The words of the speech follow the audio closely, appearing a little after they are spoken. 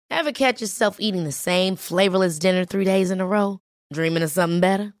Ever catch yourself eating the same flavorless dinner 3 days in a row? Dreaming of something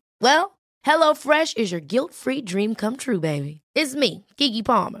better? Well, HelloFresh is your guilt-free dream come true, baby. It's me, Keke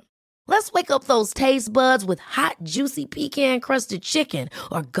Palmer. Let's wake up those taste buds with hot, juicy pecan-crusted chicken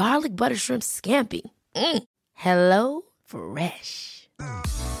or garlic butter shrimp scampi. Hello Fresh.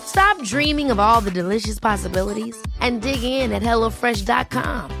 Stop dreaming of all the delicious possibilities and dig in at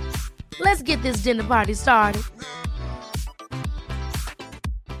HelloFresh.com. Let's get this dinner party started.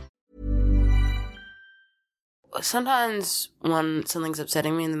 Sometimes when something's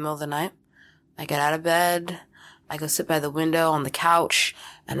upsetting me in the middle of the night, I get out of bed, I go sit by the window on the couch,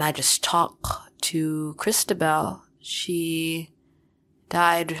 and I just talk to Christabel. She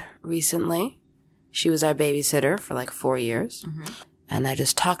died recently. She was our babysitter for like 4 years. Mm-hmm. And I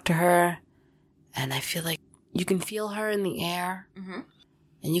just talk to her, and I feel like you can feel her in the air,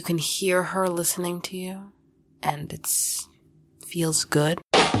 and you can hear her listening to you, and feels good.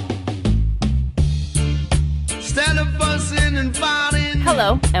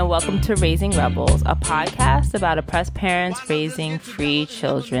 Hello, and welcome to Raising Rebels, a podcast about oppressed parents raising free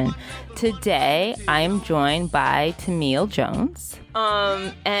children. Today, I am joined by Timil Jones,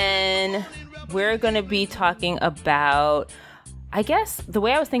 and we're going to be talking about, I guess the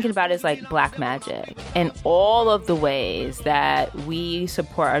way I was thinking about it is like black magic and all of the ways that we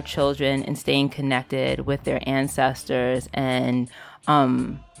support our children in staying connected with their ancestors and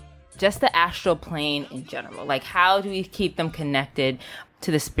just the astral plane in general. Like, how do we keep them connected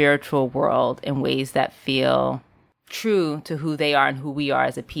to the spiritual world in ways that feel true to who they are and who we are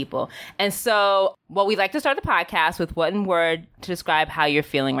as a people? And so, well, we like to start the podcast with one word to describe how you're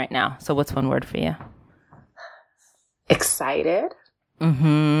feeling right now. So what's one word for you? Excited.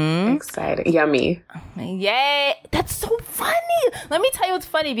 Mm-hmm. Excited. Yummy. Yay. That's so funny. Let me tell you what's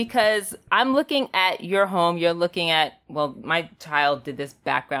funny, because I'm looking at your home. You're looking at, well, my child did this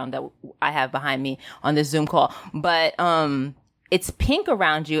background that I have behind me on this Zoom call, but it's pink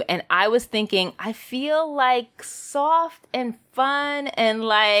around you. And I was thinking, I feel like soft and fun and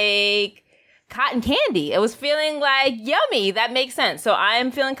like cotton candy. It was feeling like yummy. That makes sense. So I'm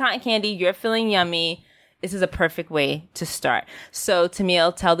feeling cotton candy. You're feeling yummy. This is a perfect way to start. So,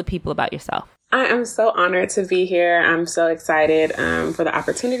 Timil, tell the people about yourself. I am so honored to be here. I'm so excited for the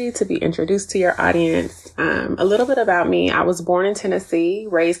opportunity to be introduced to your audience. A little bit about me. I was born in Tennessee,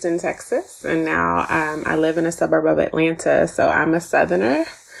 raised in Texas, and now I live in a suburb of Atlanta. So I'm a Southerner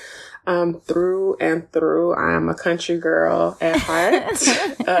through and through. I am a country girl at heart.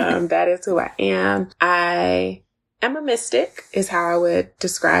 That is who I am. I am a mystic, is how I would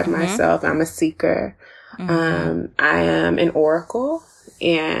describe myself. I'm a seeker. I am an oracle,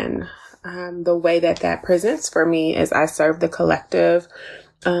 and the way that presents for me is I serve the collective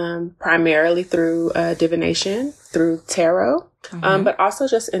primarily through divination, through tarot, but also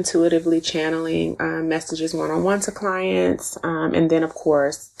just intuitively channeling messages one-on-one to clients, and then, of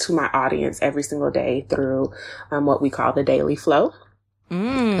course, to my audience every single day through what we call the daily flow.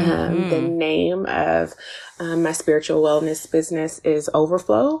 The name of my spiritual wellness business is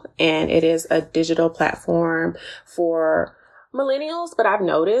Overflow, and it is a digital platform for millennials. But I've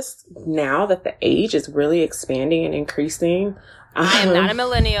noticed now that the age is really expanding and increasing. I am not a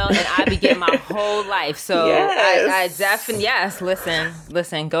millennial, and I be getting my whole life. So yes. I definitely, yes,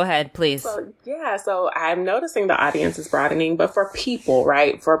 listen, go ahead, please. So I'm noticing the audience is broadening, but for people,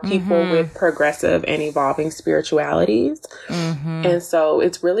 right? For people with progressive and evolving spiritualities. And so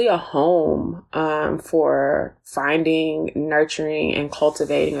it's really a home for finding, nurturing, and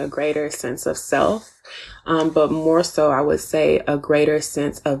cultivating a greater sense of self. But more so, I would say a greater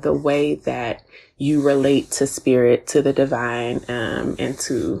sense of the way that you relate to spirit, to the divine, and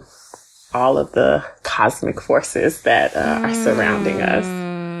to all of the cosmic forces that are surrounding us.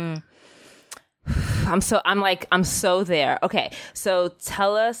 I'm so there. Okay. So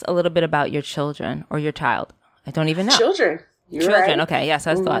tell us a little bit about your children or your child. I don't even know. Children. Right. Okay. Yes,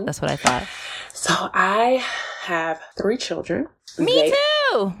 that's what I thought. So I have 3 children. Me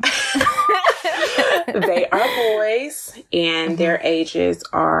too. They are boys, and their ages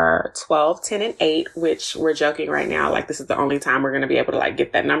are 12, 10, and 8, which we're joking right now. Like, this is the only time we're going to be able to like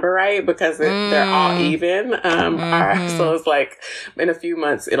get that number right, because they're all even. So it's like in a few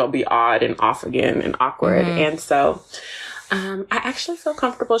months, it'll be odd and off again and awkward. And so I actually feel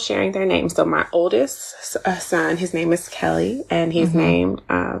comfortable sharing their names. So my oldest son, his name is Kelly, and he's named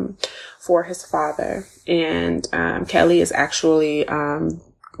for his father. And Kelly is actually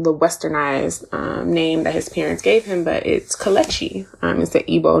the westernized name that his parents gave him, but it's Kelechi. It's an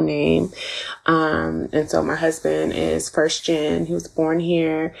Igbo name. And so my husband is first gen. He was born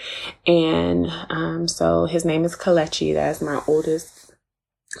here. And so his name is Kelechi. That's my oldest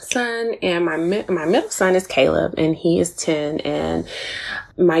son, and my middle son is Caleb, and he is 10, and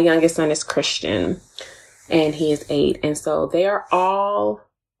my youngest son is Christian, and he is 8. And so they are all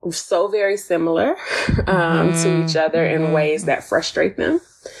so very similar to each other in ways that frustrate them,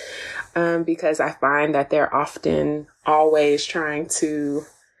 because I find that they're often always trying to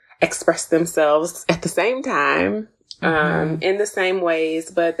express themselves at the same time, in the same ways,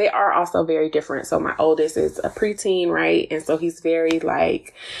 but they are also very different. So my oldest is a preteen, right? And so he's very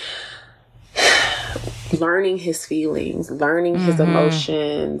like learning his feelings, learning his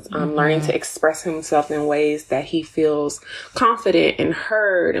emotions, learning to express himself in ways that he feels confident and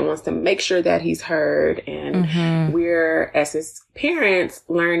heard and wants to make sure that he's heard. And we're, as his parents,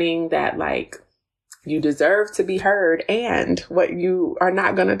 learning that like, you deserve to be heard, and what you are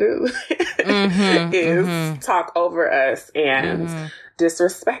not going to do is talk over us and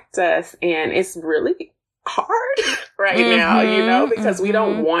disrespect us. And it's really hard right now, you know, because we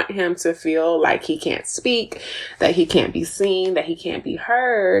don't want him to feel like he can't speak, that he can't be seen, that he can't be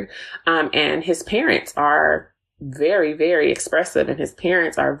heard. And his parents are very, very expressive, and his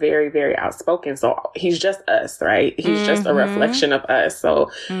parents are very, very outspoken. So he's just us, right? He's just a reflection of us.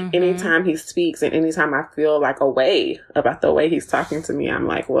 So anytime he speaks and anytime I feel like a way about the way he's talking to me, I'm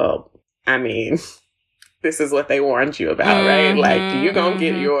like, well, I mean, this is what they warned you about, right? Like, you gonna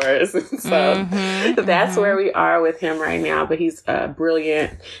get yours. So that's where we are with him right now. But he's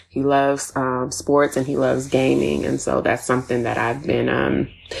brilliant. He loves sports, and he loves gaming. And so that's something that I've been,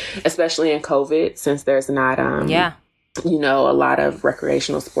 especially in COVID, since there's not, you know, a lot of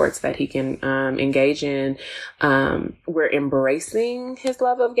recreational sports that he can engage in. We're embracing his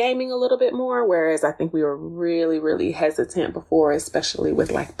love of gaming a little bit more, whereas I think we were really, really hesitant before, especially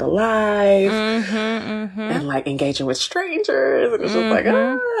with like the live and like engaging with strangers. And it's just like,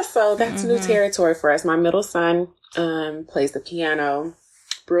 so that's new territory for us. My middle son plays the piano.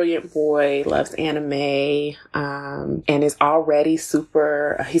 Brilliant boy, loves anime, and is already he's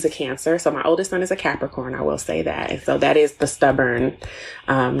a Cancer. So my oldest son is a Capricorn, I will say that. And so that is the stubbornness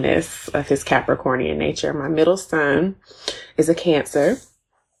of his Capricornian nature. My middle son is a Cancer,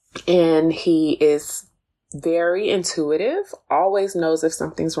 and he is very intuitive, always knows if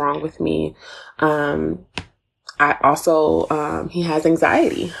something's wrong with me. I also, he has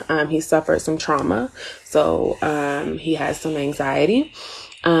anxiety. He suffered some trauma. So, he has some anxiety.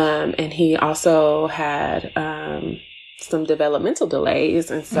 And he also had, some developmental delays.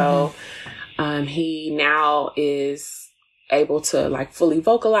 And so, he now is able to like fully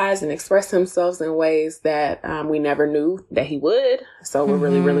vocalize and express himself in ways that, we never knew that he would. So we're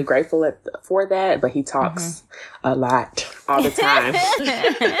really, really grateful for that. But he talks a lot all the time.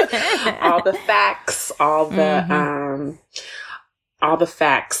 All the facts, all the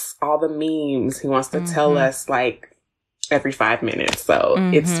facts, all the memes. He wants to tell us like every 5 minutes. So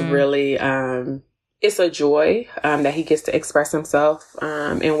it's really, it's a joy, that he gets to express himself,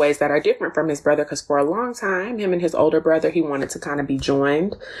 in ways that are different from his brother. Cause for a long time, him and his older brother, he wanted to kind of be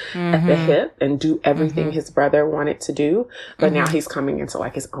joined at the hip and do everything his brother wanted to do. But now he's coming into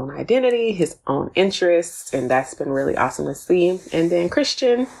like his own identity, his own interests. And that's been really awesome to see. And then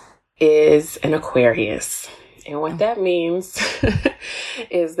Christian is an Aquarius. And what that means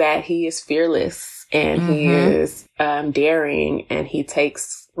is that he is fearless, and he is daring, and he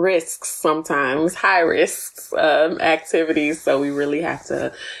takes risks, sometimes high risks, activities. So we really have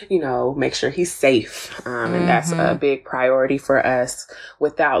to, you know, make sure he's safe. And that's a big priority for us,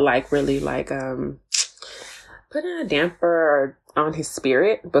 without like really like, putting a damper on his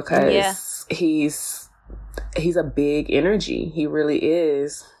spirit, because he's a big energy. He really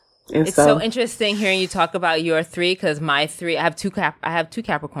is. And it's so interesting hearing you talk about your 3, because my 3, I have two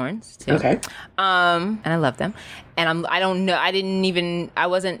Capricorns too. Okay. And I love them. And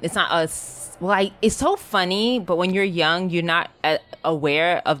it's so funny, but when you're young, you're not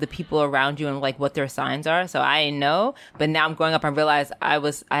aware of the people around you and like what their signs are. So I know, but now I'm growing up, I realize I've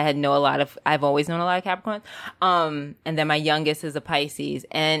always known a lot of Capricorns. And then my youngest is a Pisces.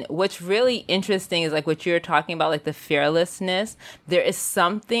 And what's really interesting is like what you're talking about, like the fearlessness. There is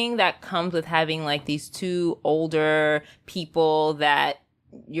something that comes with having like these 2 older people that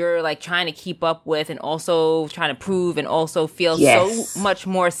you're like trying to keep up with, and also trying to prove, and also feel so much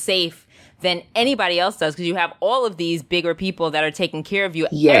more safe than anybody else does, because you have all of these bigger people that are taking care of you,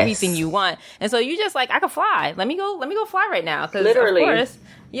 everything you want. And so you just like, I can fly. Let me go fly right now. Cause literally. Of course,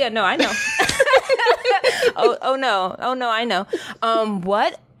 yeah, no, I know. Oh no, I know.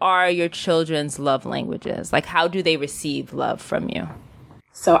 What are your children's love languages? Like, how do they receive love from you?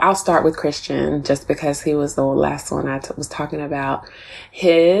 So I'll start with Christian, just because he was the last one I was talking about.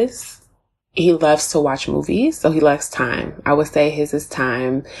 His he loves to watch movies, so he loves time. I would say his is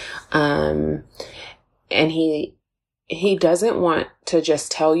time. And he doesn't want to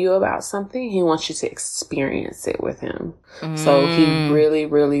just tell you about something. He wants you to experience it with him. So he really,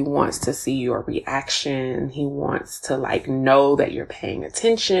 really wants to see your reaction. He wants to like know that you're paying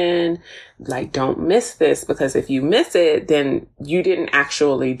attention. Like, don't miss this, because if you miss it, then you didn't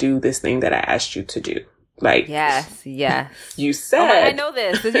actually do this thing that I asked you to do. Like, yes. You said, I know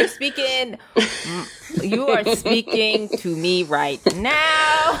this. You're speaking. You are speaking to me right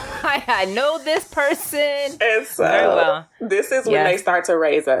now. I know this person. And so very well. This is when they start to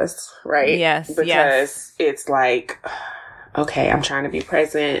raise us, right? Yes. Because it's like, okay, I'm trying to be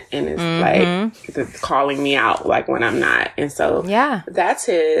present, and it's like it's calling me out like when I'm not. And so that's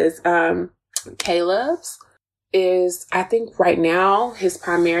his. Caleb's is, I think right now, his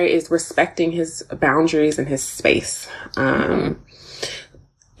primary is respecting his boundaries and his space.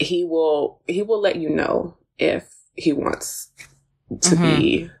 He will let you know if he wants to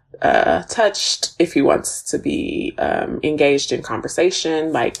be touched, if he wants to be engaged in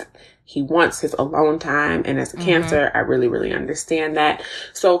conversation. Like, he wants his alone time. And as a Cancer, I really, really understand that.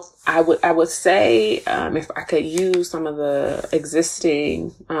 So I would say, if I could use some of the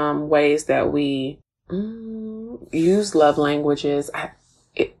existing ways that we use love languages,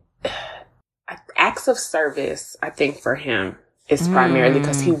 acts of service, I think, for him is primarily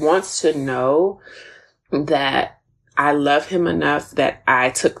because he wants to know that I love him enough that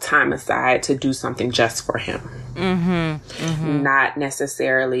I took time aside to do something just for him. Not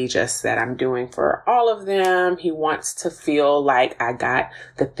necessarily just that I'm doing for all of them. He wants to feel like I got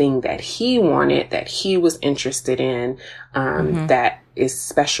the thing that he wanted, that he was interested in, that is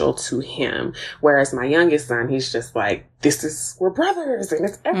special to him. Whereas my youngest son, he's just like, we're brothers and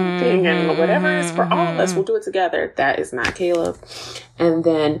it's everything, and whatever is for all of us, we'll do it together. That is not Caleb. And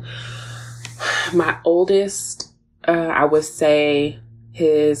then my oldest, I would say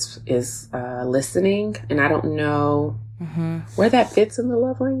his is listening, and I don't know where that fits in the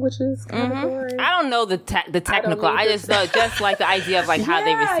love languages category. I don't know the technical. I just know just like the idea of like how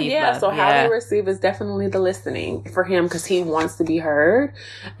they receive love. So how they receive is definitely the listening for him, because he wants to be heard,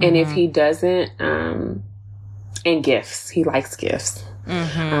 and if he doesn't, and gifts, he likes gifts,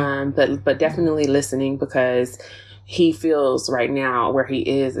 but definitely listening, because he feels right now where he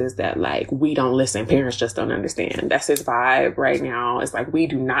is that like, we don't listen. Parents just don't understand. That's his vibe right now. It's like, we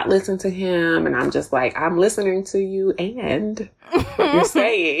do not listen to him. And I'm just like, I'm listening to you, and what you're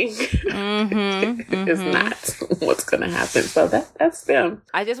saying is not what's going to happen. So that's them.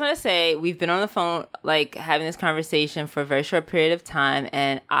 I just want to say, we've been on the phone, like having this conversation for a very short period of time.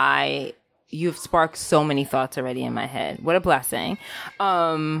 And you've sparked so many thoughts already in my head. What a blessing.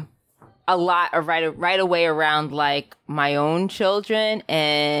 A lot right away around like my own children,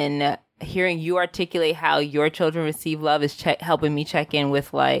 and hearing you articulate how your children receive love is helping me check in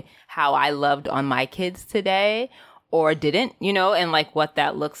with like how I loved on my kids today or didn't, and like what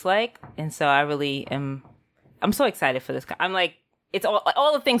that looks like. And so I really I'm so excited for this. I'm like, it's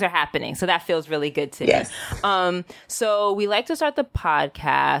all the things are happening. So that feels really good to me. So we like to start the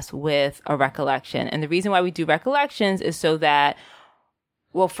podcast with a recollection. And the reason why we do recollections is so that,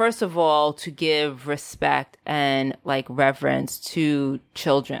 well, first of all, to give respect and like reverence to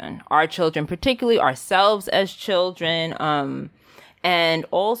children, our children, particularly ourselves as children. And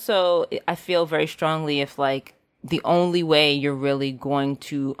also I feel very strongly if like the only way you're really going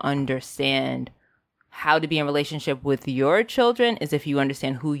to understand how to be in relationship with your children is if you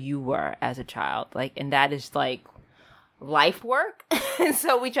understand who you were as a child. Like, and that is like life work. And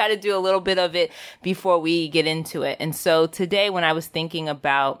so we try to do a little bit of it before we get into it. And so today when I was thinking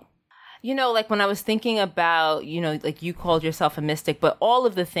about, like you called yourself a mystic, but all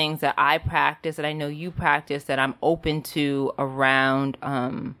of the things that I practice, that I know you practice, that I'm open to around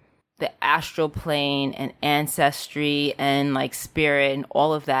the astral plane and ancestry and like spirit and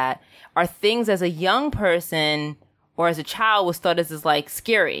all of that are things as a young person or as a child was thought as like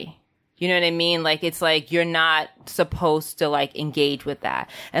scary. You know what I mean? Like, it's like, you're not supposed to like engage with that.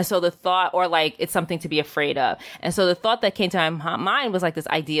 And so the thought, or like, it's something to be afraid of. And so the thought that came to my mind was like this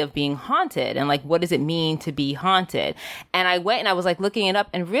idea of being haunted and like, what does it mean to be haunted? And I went and I was like looking it up,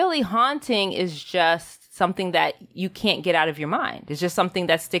 and really haunting is just something that you can't get out of your mind. It's just something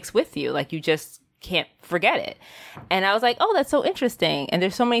that sticks with you. Like, you just can't forget it. And I was like, oh, that's so interesting. And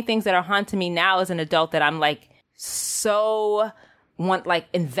there's so many things that are haunting me now as an adult that I'm like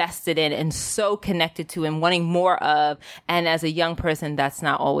invested in and so connected to and wanting more of. And as a young person, that's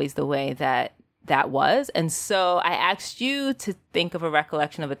not always the way that was. And so I asked you to think of a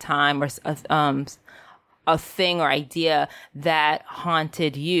recollection of a time or a thing or idea that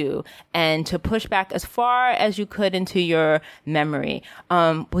haunted you, and to push back as far as you could into your memory.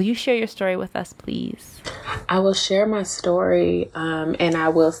 Will you share your story with us, please? I will share my story, and I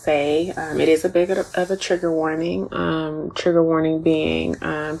will say it is a bit of a trigger warning. Trigger warning being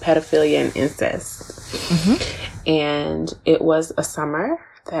pedophilia and incest. Mm-hmm. And it was a summer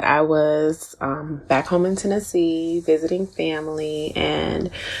that I was back home in Tennessee visiting family, and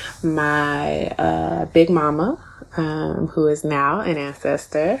my big mama, who is now an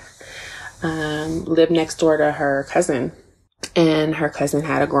ancestor, lived next door to her cousin. And her cousin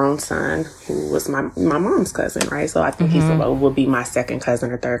had a grown son who was my mom's cousin, right? So I think he would be my second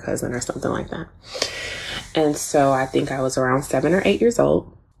cousin or third cousin or something like that. And so I think I was around 7 or 8 years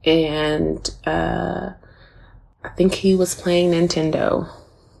old. And I think he was playing Nintendo.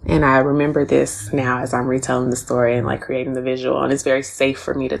 And I remember this now as I'm retelling the story and like creating the visual. And it's very safe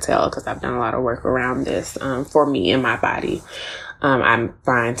for me to tell because I've done a lot of work around this for me and my body. I'm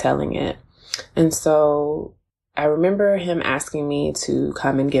fine telling it. And so I remember him asking me to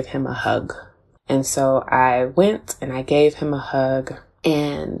come and give him a hug. And so I went and I gave him a hug,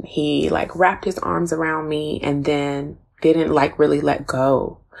 and he like wrapped his arms around me and then didn't like really let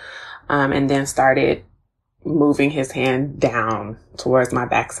go. And then started moving his hand down towards my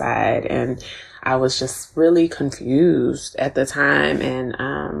backside. And I was just really confused at the time.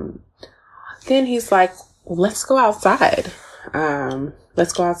 And then he's like, let's go outside.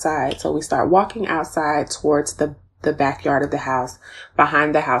 Let's go outside. So we start walking outside towards the backyard of the house.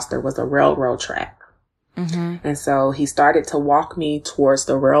 Behind the house, there was a railroad track. Mm-hmm. And so he started to walk me towards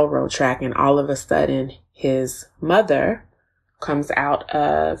the railroad track. And all of a sudden, his mother comes out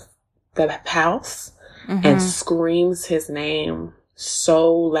of the house and screams his name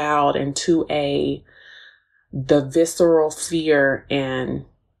so loud into the visceral fear and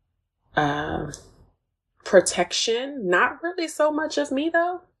protection, not really so much of me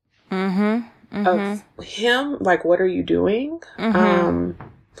though, of him, like, what are you doing?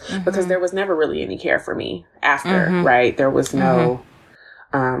 Because there was never really any care for me after, right? There was no,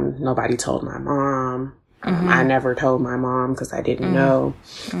 nobody told my mom. I never told my mom because I didn't know.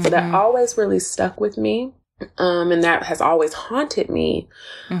 So that always really stuck with me. And that has always haunted me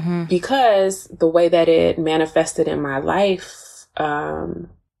because the way that it manifested in my life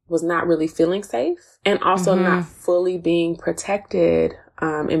was not really feeling safe, and also not fully being protected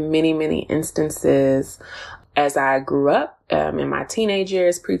in many, many instances as I grew up in my teenage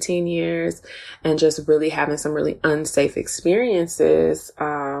years, preteen years, and just really having some really unsafe experiences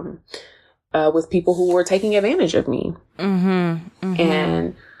with people who were taking advantage of me.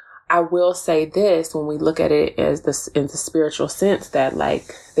 And I will say this, when we look at it as in the spiritual sense, that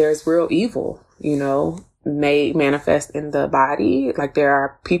like there's real evil, you know, may manifest in the body. Like there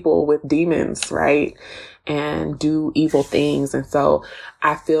are people with demons, right? And do evil things. And so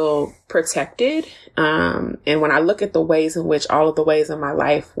I feel protected. And when I look at the ways in which all of the ways in my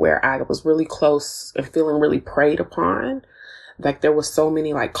life where I was really close and feeling really preyed upon, like there was so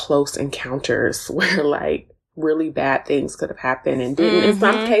many like close encounters where like really bad things could have happened and didn't. In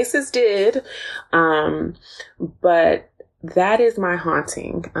some cases did. But that is my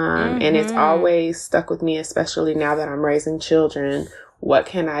haunting. And it's always stuck with me, especially now that I'm raising children. What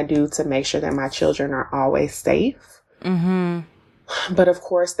can I do to make sure that my children are always safe? But of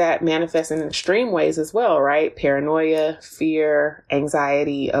course that manifests in extreme ways as well, right? Paranoia, fear,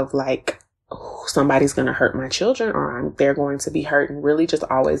 anxiety of like, oh, somebody's going to hurt my children, or they're going to be hurt, and really just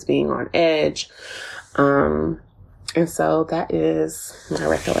always being on edge. And so that is my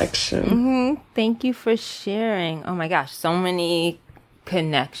recollection. Thank you for sharing. Oh my gosh, so many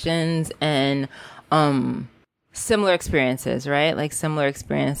connections and similar experiences, right? Like similar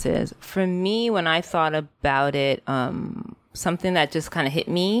experiences. For me, when I thought about it, something that just kind of hit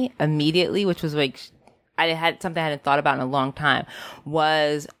me immediately, which was like I hadn't thought about in a long time,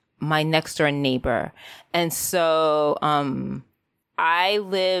 was my next door neighbor. And so I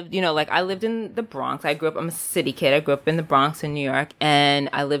lived in the Bronx. I'm a city kid. I grew up in the Bronx in New York, and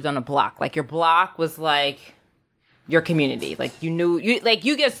I lived on a block. Like your block was like your community. Like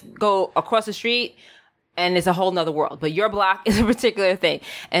you just go across the street and it's a whole nother world, but your block is a particular thing.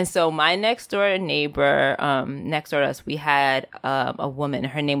 And so my next door neighbor, next door to us, we had a woman.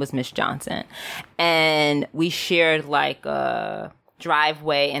 Her name was Miss Johnson, and we shared like a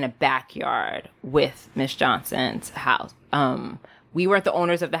driveway and a backyard with Miss Johnson's house. We weren't the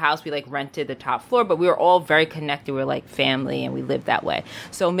owners of the house. We like rented the top floor, but we were all very connected. We were like family, and we lived that way.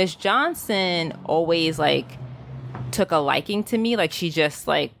 So Miss Johnson always like took a liking to me. Like she just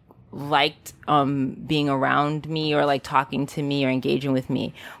like liked being around me or like talking to me or engaging with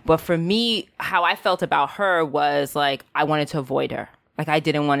me. But for me, how I felt about her was like I wanted to avoid her. Like I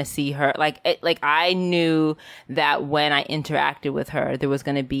didn't want to see her. Like I knew that when I interacted with her, there was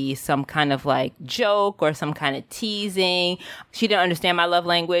going to be some kind of like joke or some kind of teasing. She didn't understand my love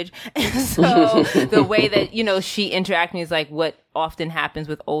language. And so the way that, you know, she interacted with me is like what often happens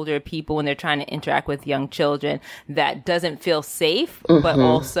with older people when they're trying to interact with young children that doesn't feel safe, but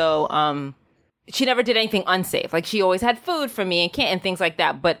also, she never did anything unsafe. Like she always had food for me and things like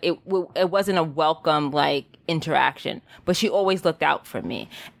that, but it wasn't a welcome like interaction, but she always looked out for me.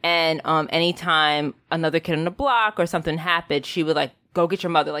 And anytime another kid on the block or something happened, she would like go get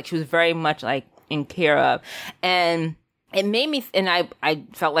your mother. Like she was very much like in care of. And it made me, and I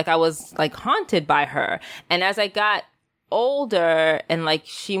felt like I was like haunted by her. And as I got older and like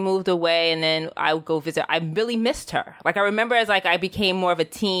she moved away and then I would go visit, I really missed her. Like I remember as like I became more of a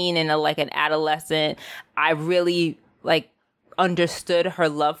teen and like an adolescent, I really like understood her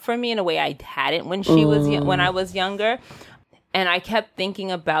love for me in a way I hadn't when she was when I was younger. And I kept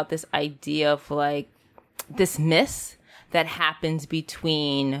thinking about this idea of like this miss that happens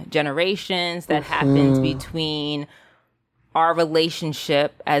between generations, that happens between our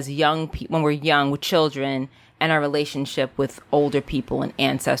relationship as young people when we're young with children and our relationship with older people and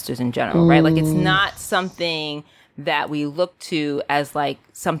ancestors in general, right? Like it's not something that we look to as like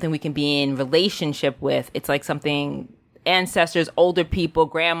something we can be in relationship with. It's like something ancestors, older people,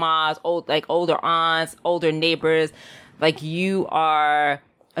 grandmas, older aunts, older neighbors, like you are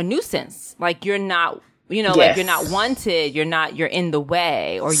a nuisance. Like you're not, you know, like you're not wanted, you're in the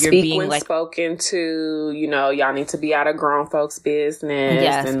way, or you're being when like spoken to, you know, y'all need to be out of grown folks'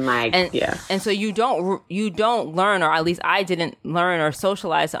 business. And like, And so you don't learn, or at least I didn't learn or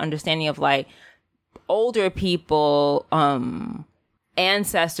socialize the understanding of like older people,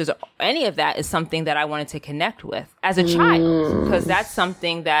 ancestors, or any of that is something that I wanted to connect with as a child, because that's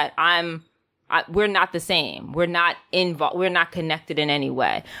something that we're not the same. We're not involved. We're not connected in any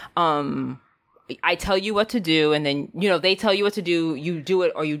way. I tell you what to do, and then, you know, they tell you what to do, you do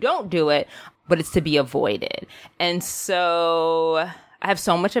it or you don't do it, but it's to be avoided. And so I have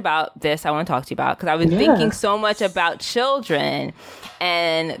so much about this I want to talk to you about, because I've been thinking so much about children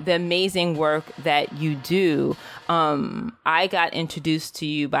and the amazing work that you do. I got introduced to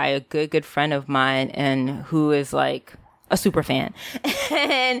you by a good friend of mine, and who is like a super fan.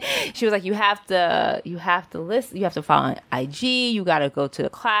 And she was like, you have to listen, you have to follow on IG, you got to go to the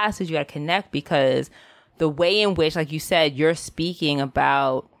classes, you got to connect, because the way in which, like you said, you're speaking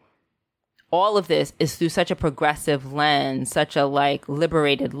about all of this is through such a progressive lens, such a like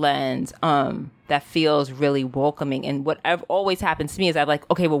liberated lens, that feels really welcoming. And what always happens to me is I'm like,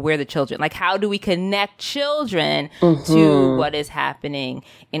 okay, well, we're the children. Like, how do we connect children to what is happening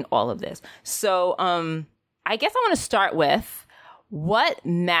in all of this? So, I guess I want to start with what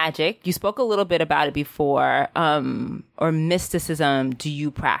magic, you spoke a little bit about it before, or mysticism do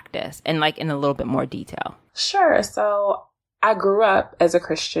you practice, and like in a little bit more detail? Sure. So I grew up as a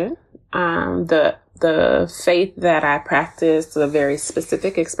Christian. The faith that I practiced, a very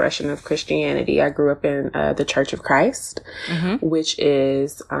specific expression of Christianity. I grew up in the Church of Christ, which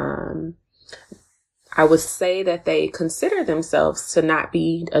is, I would say that they consider themselves to not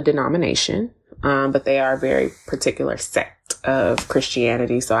be a denomination. But they are a very particular sect of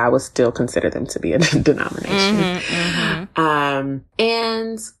Christianity, so I would still consider them to be a denomination.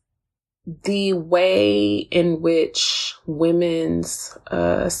 And the way in which women's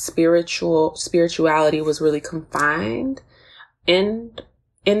spirituality was really confined in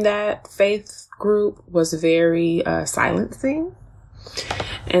that faith group was very silencing.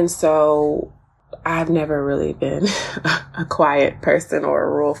 And so I've never really been a quiet person or a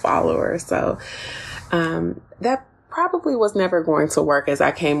rule follower. So that probably was never going to work as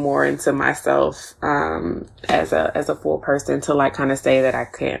I came more into myself as a full person, to like kind of say that I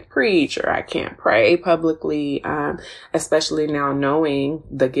can't preach or I can't pray publicly, especially now knowing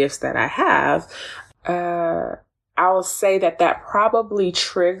the gifts that I have. I'll say that probably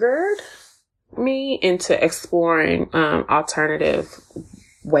triggered me into exploring alternative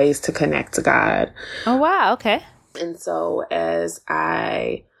ways to connect to God. Oh, wow. Okay. And so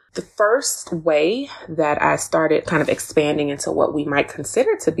the first way that I started kind of expanding into what we might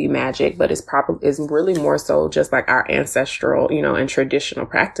consider to be magic, but is really more so just like our ancestral, you know, and traditional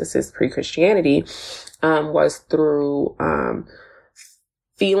practices pre-Christianity, was through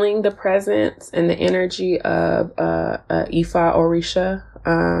feeling the presence and the energy of Ifa Orisha,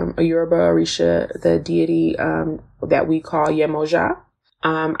 a Yoruba Orisha, the deity that we call Yemoja.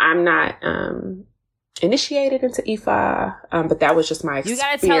 I'm not initiated into Ifa, but that was just my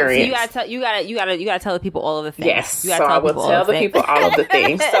experience. You gotta tell the people all of the things. Yes, so I will tell the people all of the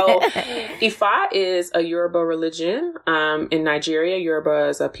things. So Ifa is a Yoruba religion in Nigeria. Yoruba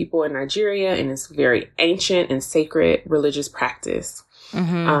is a people in Nigeria, and it's very ancient and sacred religious practice.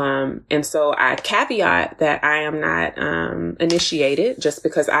 Mm-hmm. And so I caveat that I am not initiated, just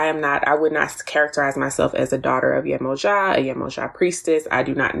because I would not characterize myself as a daughter of Yemoja, a Yemoja priestess. I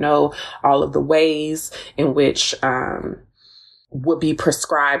do not know all of the ways in which would be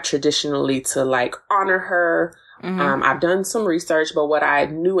prescribed traditionally to like honor her. Mm-hmm. I've done some research, but what I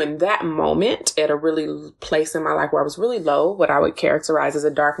knew in that moment at a really place in my life where I was really low, what I would characterize as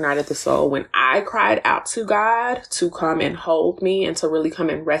a dark night of the soul, when I cried out to God to come and hold me and to really come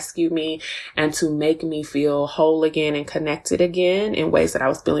and rescue me and to make me feel whole again and connected again in ways that I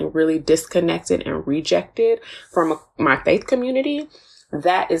was feeling really disconnected and rejected from my faith community.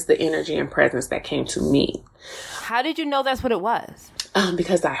 That is the energy and presence that came to me. How did you know that's what it was?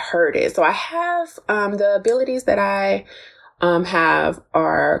 Because I heard it. So I have the abilities that I have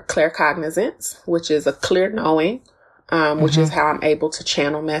are claircognizance, which is a clear knowing, which is how I'm able to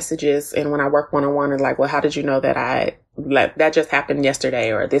channel messages. And when I work one-on-one, it's like, well, how did you know that that just happened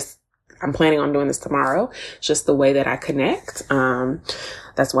yesterday, or this, I'm planning on doing this tomorrow. It's just the way that I connect.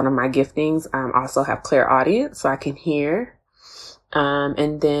 That's one of my giftings. I also have clairaudience, so I can hear.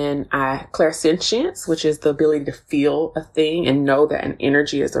 And then clairsentience, which is the ability to feel a thing and know that an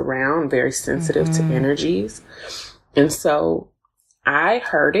energy is around, very sensitive to energies. And so I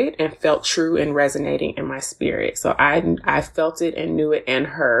heard it and felt true and resonating in my spirit. So I felt it and knew it and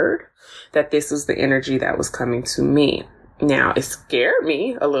heard that this was the energy that was coming to me. Now, it scared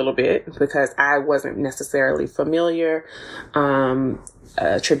me a little bit because I wasn't necessarily familiar.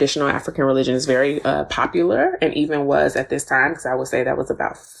 Traditional African religion is very popular, and even was at this time, because I would say that was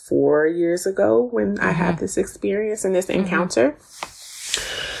about 4 years ago when I had this experience and this encounter.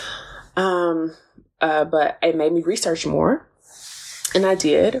 But it made me research more, and I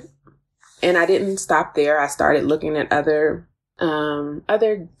did. And I didn't stop there. I started looking at other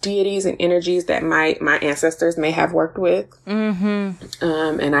deities and energies that my ancestors may have worked with.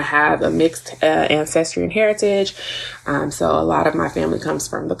 And I have a mixed ancestry and heritage. So a lot of my family comes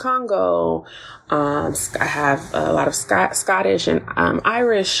from the Congo. I have a lot of Scottish and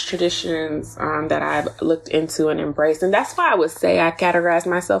Irish traditions that I've looked into and embraced. And that's why I would say I categorize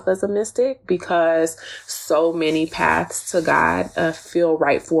myself as a mystic, because so many paths to God feel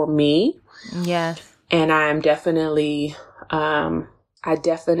right for me. Yes. And I'm definitely... I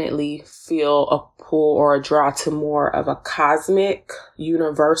definitely feel a pull or a draw to more of a cosmic,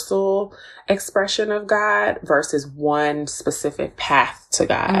 universal expression of God versus one specific path to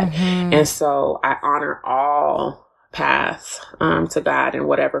God. And so I honor all paths to God and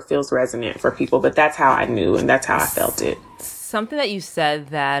whatever feels resonant for people. But that's how I knew, and that's how I felt it. Something that you said,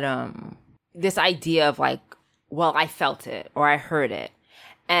 that this idea of like, well, I felt it or I heard it,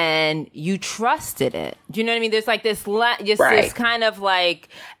 and you trusted it. Do you know what I mean? There's like this, this kind of like,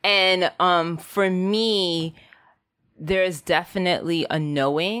 and for me, there's definitely a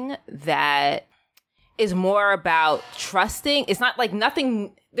knowing that is more about trusting. It's not like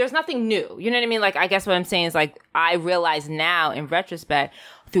nothing, there's nothing new. You know what I mean? Like, I guess what I'm saying is like, I realize now in retrospect,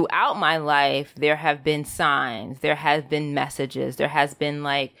 throughout my life, there have been signs, there has been messages, there has been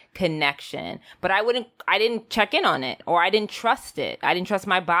like connection, but I didn't check in on it, or I didn't trust it. I didn't trust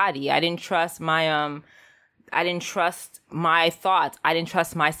my body. I didn't trust my, I didn't trust my thoughts. I didn't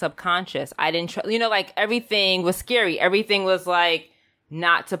trust my subconscious. I didn't trust, like everything was scary. Everything was like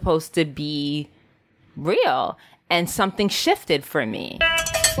not supposed to be real. And something shifted for me.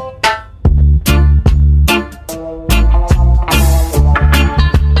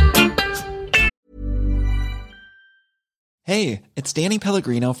 Hey, it's Danny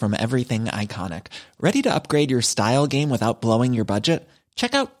Pellegrino from Everything Iconic. Ready to upgrade your style game without blowing your budget?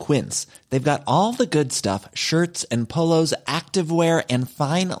 Check out Quince. They've got all the good stuff, shirts and polos, activewear, and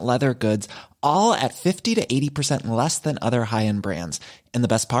fine leather goods, all at 50 to 80% less than other high-end brands. And the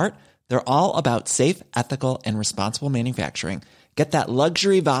best part? They're all about safe, ethical, and responsible manufacturing. Get that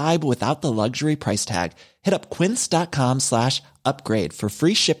luxury vibe without the luxury price tag. Hit up quince.com/upgrade for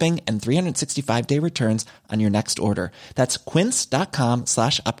free shipping and 365-day returns on your next order. That's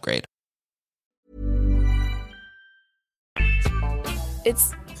quince.com/upgrade.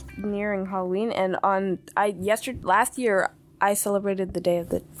 It's nearing Halloween, and last year I celebrated the Day of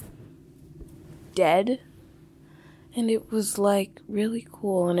the Dead, and it was like really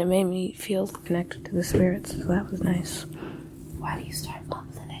cool, and it made me feel connected to the spirits, so that was nice. Why do you start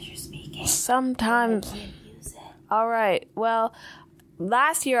mumbling as you're speaking? Sometimes. All right. Well,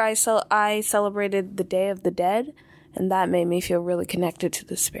 last year I celebrated the Day of the Dead, and that made me feel really connected to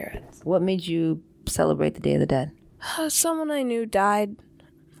the spirits. What made you celebrate the Day of the Dead? Someone I knew died.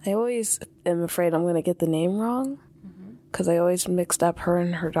 I always am afraid I'm going to get the name wrong because I always mixed up her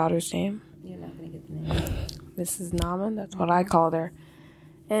and her daughter's name. You're not going to get the name. Mrs. Nauman, that's what I called her.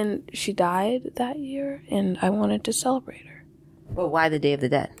 And she died that year, and I wanted to celebrate her. Well, why the Day of the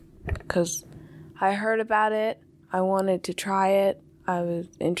Dead? Because I heard about it. I wanted to try it. I was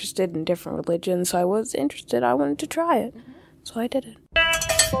interested in different religions, so I was interested. I wanted to try it. So I did it.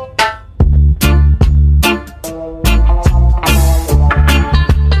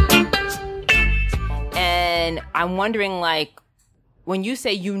 And I'm wondering, like, when you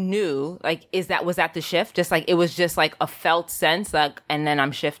say you knew, like, was that the shift? Just like, it was just like a felt sense, like, and then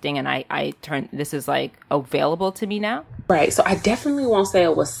I'm shifting and I turn, this is like available to me now? Right. So I definitely won't say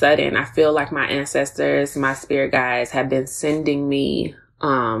it was sudden. I feel like my ancestors, my spirit guides have been sending me,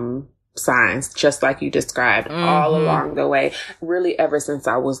 signs, just like you described, all along the way, really ever since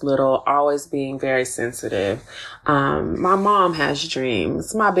I was little, always being very sensitive. My mom has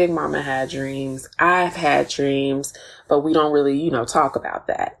dreams. My big mama had dreams. I've had dreams, but we don't really, talk about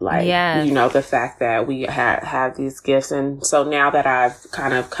that. Like, the fact that we have these gifts. And so now that I've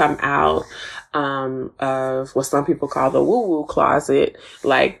kind of come out, of what some people call the woo-woo closet,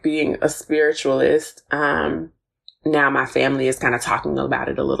 like being a spiritualist, now my family is kind of talking about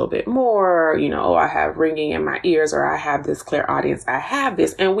it a little bit more. I have ringing in my ears, or I have this clairaudience. I have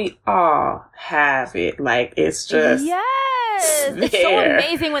this, and we all have it. Like, it's just it's so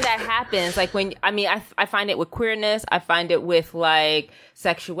amazing when that happens. Like, I find it with queerness. I find it with like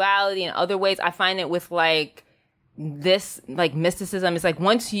sexuality and other ways. I find it with like this, like, mysticism. It's like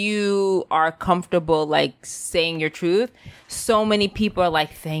once you are comfortable like saying your truth, so many people are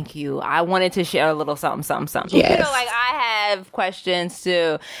like, thank you, I wanted to share a little something. Yes. Like, I have questions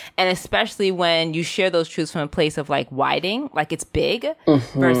too. And especially when you share those truths from a place of like widening, like it's big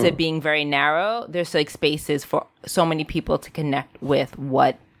versus it being very narrow, there's like spaces for so many people to connect with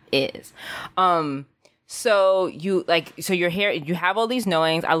what is. So you're here, you have all these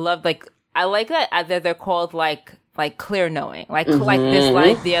knowings. I like that they're called like clear knowing, like this, like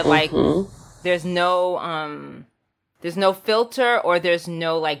they're like there's no filter, or there's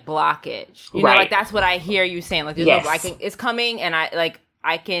no like blockage. You know, like that's what I hear you saying. Like there's no blocking. It's coming, and I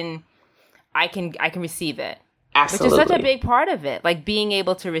can receive it. Absolutely. Which is such a big part of it. Like being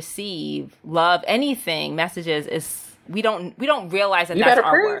able to receive love, anything, messages is. We don't realize that that's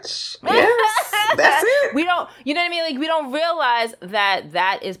our work. Yes, that's it. We don't, you know what I mean? Like, we don't realize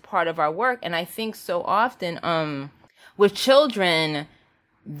that is part of our work. And I think so often, with children,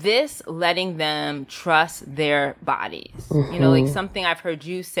 this letting them trust their bodies. Like something I've heard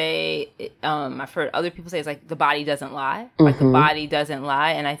you say, I've heard other people say, is like, the body doesn't lie. Like, the body doesn't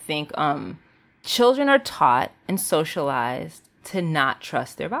lie. And I think, children are taught and socialized to not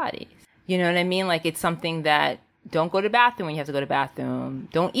trust their bodies. You know what I mean? Like, it's something that, don't go to the bathroom when you have to go to the bathroom.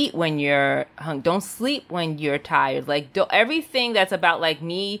 Don't eat when you're hungry. Don't sleep when you're tired. Like, everything that's about like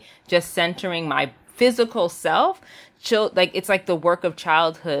me just centering my physical self. Like, it's like the work of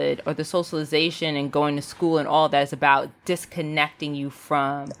childhood, or the socialization and going to school and all that is about disconnecting you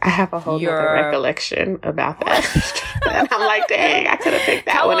from. I have a whole other recollection about that. And I'm like, dang, I could have picked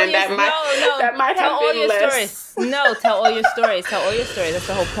that one, and that might have been less. No, tell all your stories. Tell all your stories. That's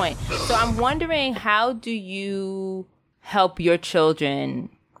the whole point. So I'm wondering, how do you help your children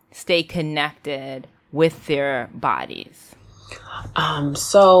stay connected with their bodies?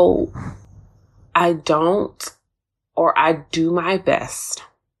 So I do my best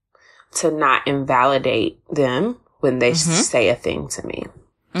to not invalidate them when they say a thing to me.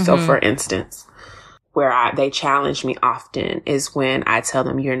 So for instance, where they challenge me often is when I tell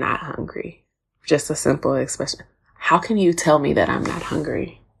them, you're not hungry. Just a simple expression. How can you tell me that I'm not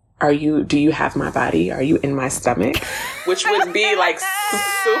hungry? Do you have my body? Are you in my stomach? Which would be like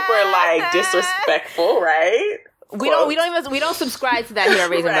super like disrespectful, right? We don't subscribe to that here at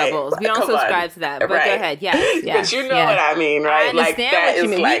Raising Rebels. We don't subscribe to that. But go ahead. Yes. But you know what I mean, right? I understand like, what you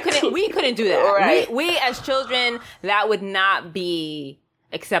mean. Like, we couldn't do that. Right. We as children, that would not be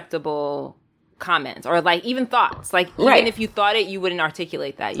acceptable comments, or like even thoughts. Like, even if you thought it, you wouldn't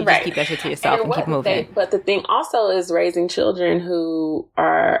articulate that. You just keep that shit to yourself and keep moving. But the thing also is raising children who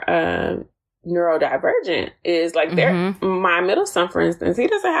are neurodivergent is like, my middle son, for instance, he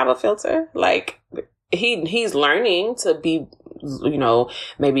doesn't have a filter. Like, he's learning to be,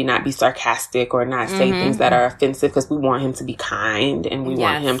 maybe not be sarcastic or not say things that are offensive, because we want him to be kind, and we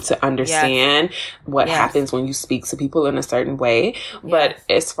want him to understand what happens when you speak to people in a certain way. But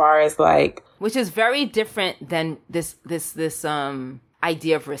as far as like, which is very different than this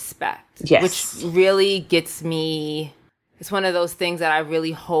idea of respect, Yes. which really gets me. It's one of those things that I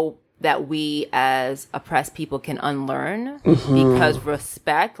really hope that we as oppressed people can unlearn, because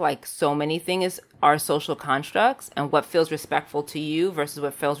respect, like so many things, are social constructs, and what feels respectful to you versus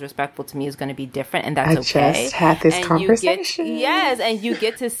what feels respectful to me is going to be different, and that's okay. I just had this and conversation. And you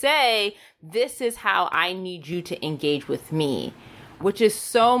get to say, this is how I need you to engage with me, which is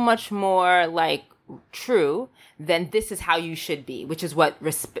so much more like true than this is how you should be, which is what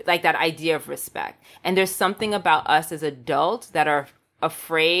like that idea of respect. And there's something about us as adults that are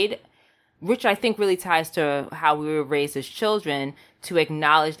afraid, which I think really ties to how we were raised as children, to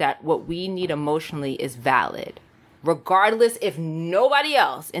acknowledge that what we need emotionally is valid. Regardless if nobody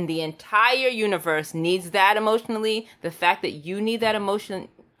else in the entire universe needs that emotionally, the fact that you need that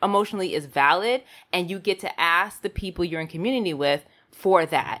emotionally is valid, and you get to ask the people you're in community with for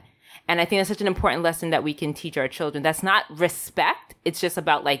that. And I think that's such an important lesson that we can teach our children. That's not respect. It's just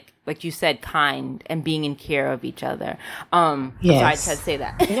about, like you said, kind and being in care of each other. Yes. Sorry, I just had to say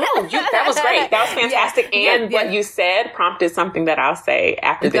that. No, that was great. That was fantastic. And what you said prompted something that I'll say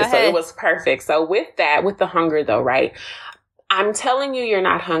after this. So it was perfect. So with that, with the hunger though, right? I'm telling you you're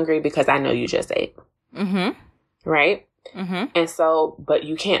not hungry because I know you just ate. Mm-hmm. Right? Mm-hmm. And so, but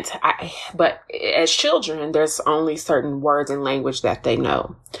you can't, but as children, there's only certain words and language that they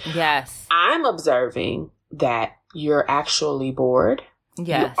know. Yes. I'm observing that you're actually bored.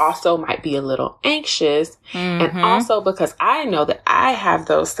 Yes. You also might be a little anxious. Mm-hmm. And also because I know that I have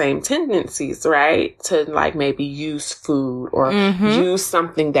those same tendencies, right? To like maybe use food or use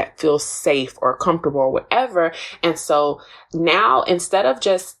something that feels safe or comfortable or whatever. And so now instead of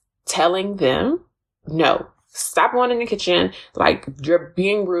just telling them, no, stop going in the kitchen. Like, you're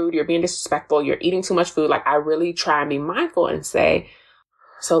being rude. You're being disrespectful. You're eating too much food. Like, I really try and be mindful and say,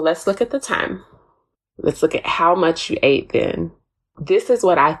 so let's look at the time. Let's look at how much you ate then. This is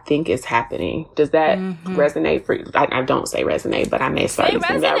what I think is happening. Does that resonate for you? I don't say resonate, but I may start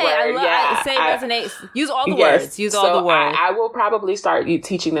using that word. Say resonate. Use all the words. Use all the words. I will probably start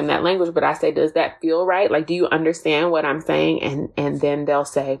teaching them that language, but I say, does that feel right? Like, do you understand what I'm saying? And then they'll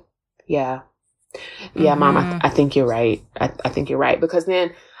say, yeah. Yeah, Mom, I think you're right. I think you're right. Because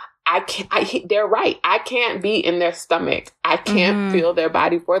then they're right. I can't be in their stomach. I can't feel their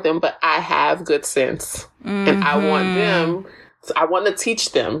body for them, but I have good sense. And I want to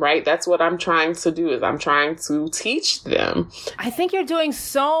teach them, right? That's what I'm trying to do, is I'm trying to teach them. I think you're doing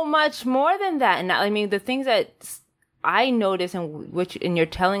so much more than that. And I mean, the things that I notice and which in your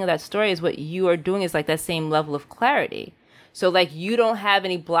telling of that story is what you are doing is like that same level of clarity. So, like, you don't have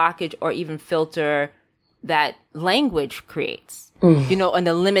any blockage or even filter that language creates, you know, and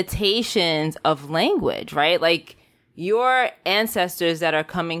the limitations of language, right? Like, your ancestors that are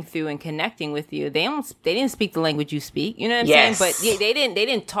coming through and connecting with you, they didn't speak the language you speak, you know what I'm saying? But they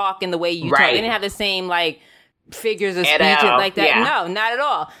didn't talk in the way you talk. They didn't have the same, like, figures of speech like that. Yeah. No, not at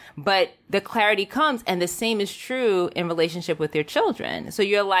all. But the clarity comes, and the same is true in relationship with your children. So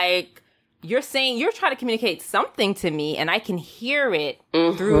you're like, you're saying, you're trying to communicate something to me, and I can hear it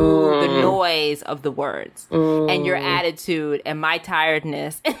through the noise of the words and your attitude and my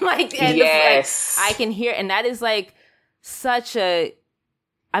tiredness. And like, and yes. Like, I can hear, and that is like such a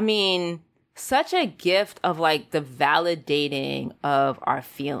gift of like the validating of our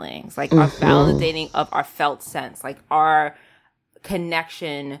feelings, like our validating of our felt sense, like our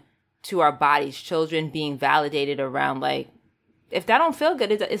connection to our bodies, children being validated around like, if that don't feel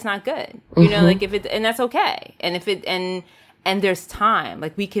good, it's not good. You know, like and that's okay. And if it, and there's time,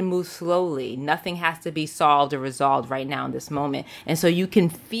 like we can move slowly. Nothing has to be solved or resolved right now in this moment. And so you can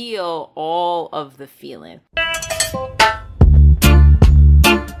feel all of the feeling.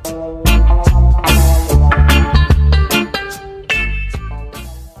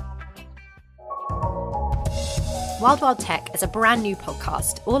 Wild Wild Tech is a brand new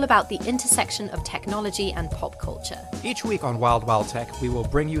podcast all about the intersection of technology and pop culture. Each week on Wild Wild Tech, we will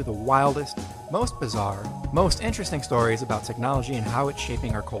bring you the wildest, most bizarre, most interesting stories about technology and how it's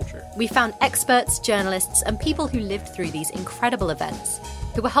shaping our culture. We found experts, journalists, and people who lived through these incredible events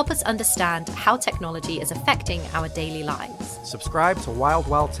who will help us understand how technology is affecting our daily lives. Subscribe to Wild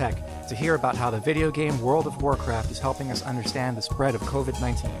Wild Tech to hear about how the video game World of Warcraft is helping us understand the spread of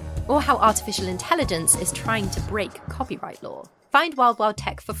COVID-19. Or how artificial intelligence is trying to break copyright law. Find Wild Wild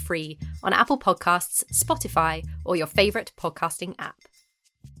Tech for free on Apple Podcasts, Spotify, or your favorite podcasting app.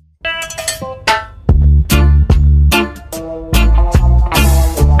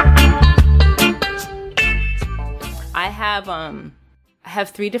 I have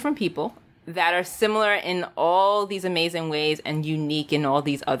 3 different people that are similar in all these amazing ways and unique in all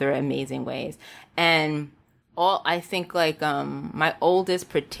these other amazing ways. And I think like my oldest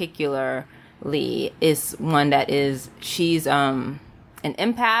particularly is one that she's an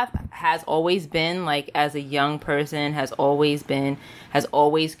empath, has always been, like as a young person, has always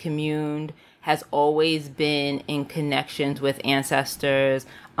communed, has always been in connections with ancestors,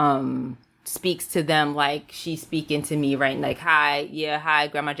 speaks to them like she's speaking to me, right? Like, hi,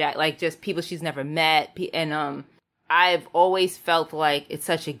 Grandma Jack, like just people she's never met. And I've always felt like it's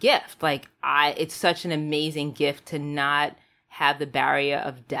such a gift. Like it's such an amazing gift to not have the barrier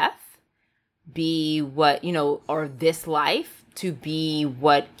of death be what, or this life to be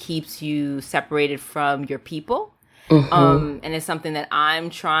what keeps you separated from your people. And it's something that I'm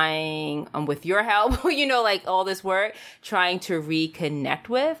trying, with your help, like all this work, trying to reconnect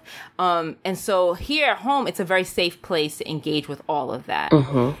with. And so here at home, it's a very safe place to engage with all of that.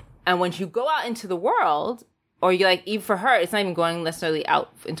 And when you go out into the world, or you're like, even for her, it's not even going necessarily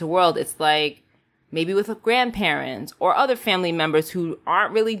out into the world. It's like maybe with grandparents or other family members who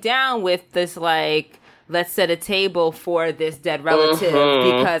aren't really down with this, like, let's set a table for this dead relative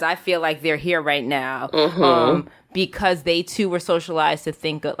because I feel like they're here right now. Because they too were socialized to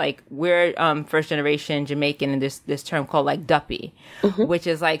think of, like, we're first generation Jamaican, and this term called like duppy, which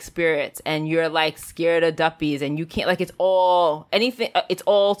is like spirits, and you're like scared of duppies, and you can't, like, it's all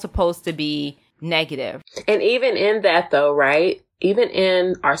supposed to be negative. And even in that though, right? Even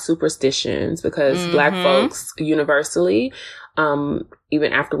in our superstitions, because Black folks universally,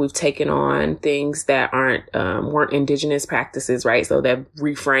 even after we've taken on things that weren't indigenous practices, right? So they've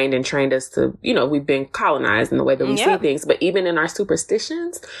reframed and trained us to, we've been colonized in the way that we see things. But even in our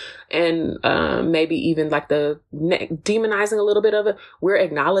superstitions and maybe even like the demonizing a little bit of it, we're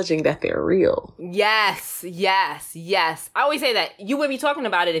acknowledging that they're real. Yes. I always say that you wouldn't be talking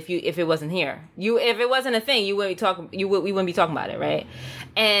about it if it wasn't here. If it wasn't a thing, we wouldn't be talking about it, right?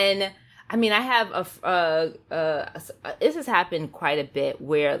 And I mean, I have this has happened quite a bit,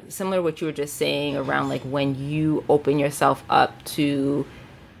 where similar to what you were just saying around, like, when you open yourself up to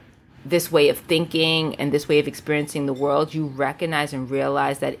this way of thinking and this way of experiencing the world, you recognize and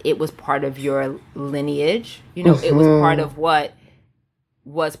realize that it was part of your lineage. It was part of what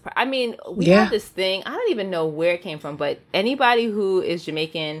was, we have this thing, I don't even know where it came from, but anybody who is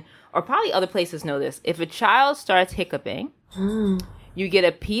Jamaican or probably other places know this. If a child starts hiccuping, you get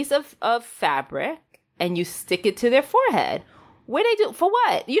a piece of fabric and you stick it to their forehead. What they do for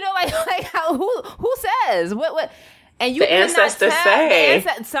what? Like how, who says what? And you the ancestors say.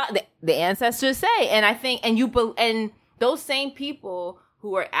 The ancestors say, and I think, and those same people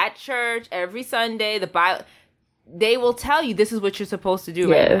who are at church every Sunday, the Bible, they will tell you this is what you're supposed to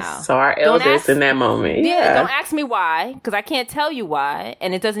do right now. So our elders in that moment. Yeah. Don't ask me why, because I can't tell you why,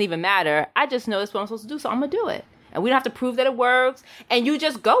 and it doesn't even matter. I just know it's what I'm supposed to do, so I'm gonna do it. And we don't have to prove that it works. And you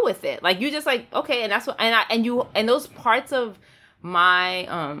just go with it. Like, you just like, okay, and that's what, and those parts of my,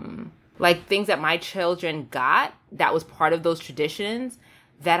 like, things that my children got, that was part of those traditions,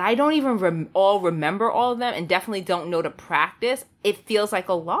 that I don't even remember all of them, and definitely don't know to practice. It feels like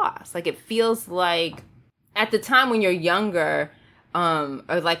a loss. Like, it feels like at the time when you're younger,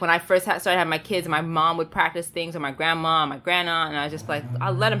 or like when I first started having my kids, my mom would practice things, or my grandma, my grandaunt, and I was just like,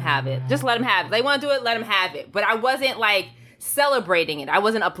 I'll let them have it. Just let them have it. They want to do it, let them have it. But I wasn't like celebrating it. I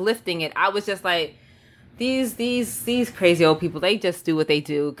wasn't uplifting it. I was just like, these crazy old people, they just do what they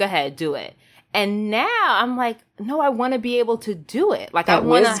do. Go ahead, do it. And now I'm like, no, I want to be able to do it. Like, I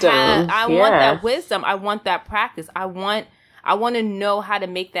want that wisdom. I want that practice. I want to know how to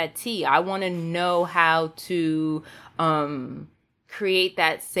make that tea. I want to know how to, create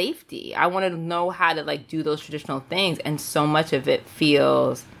that safety. I want to know how to, like, do those traditional things, and so much of it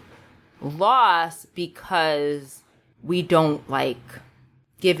feels lost because we don't, like,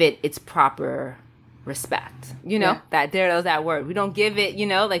 give it its proper respect. That word. We don't give it,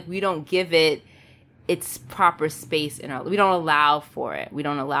 we don't give it its proper space we don't allow for it.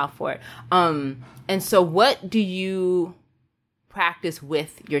 And so what do you practice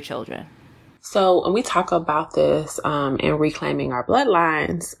with your children? So when we talk about this in Reclaiming Our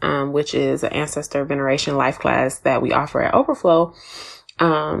Bloodlines, which is an ancestor veneration life class that we offer at Overflow,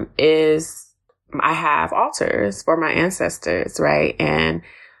 is I have altars for my ancestors, right? And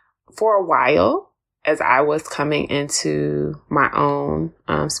for a while, as I was coming into my own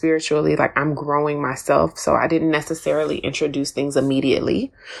spiritually, like, I'm growing myself. So I didn't necessarily introduce things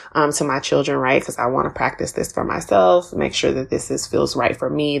immediately to my children, right? Because I want to practice this for myself, make sure that this feels right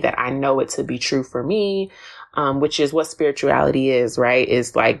for me, that I know it to be true for me, which is what spirituality is, right?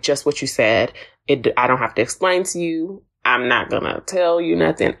 Is like just what you said. I don't have to explain to you. I'm not going to tell you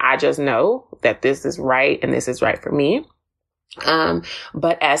nothing. I just know that this is right and this is right for me.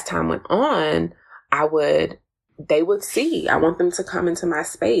 But as time went on, I would they would see. I want them to come into my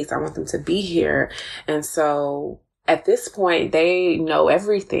space. I want them to be here. And so at this point, they know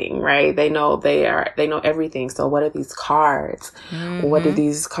everything, right? They know everything. So what are these cards? Mm-hmm. What do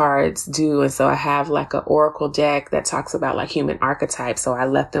these cards do? And so I have like an oracle deck that talks about like human archetypes. So I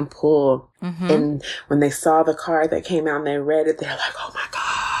let them pull. Mm-hmm. And when they saw the card that came out and they read it, they're like, oh my God.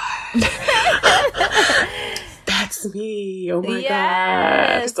 That's me. Oh my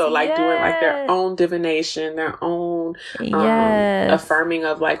God. So like doing like their own divination, their own affirming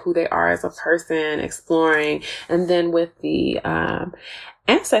of like who they are as a person, exploring. And then with the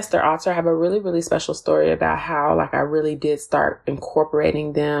ancestor altar, I have a really, really special story about how like I really did start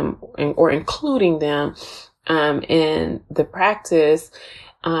incorporating them or including them in the practice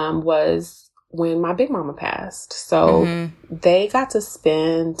was when my big mama passed. So they got to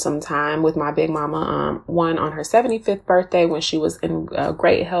spend some time with my big mama, one on her 75th birthday when she was in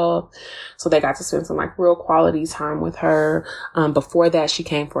great health. So they got to spend some like real quality time with her. Before that, she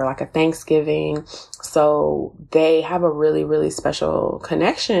came for like a Thanksgiving. So they have a really, really special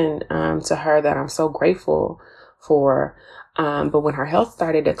connection to her that I'm so grateful for. But when her health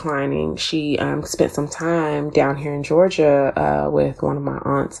started declining, she spent some time down here in Georgia with one of my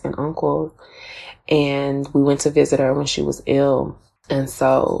aunts and uncles. And we went to visit her when she was ill. And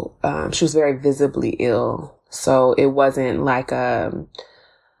so she was very visibly ill. So it wasn't like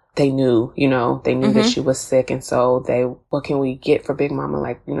they knew that she was sick. And so what can we get for Big Mama?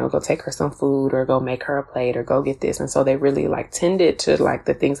 Like, go take her some food or go make her a plate or go get this. And so they really like tended to like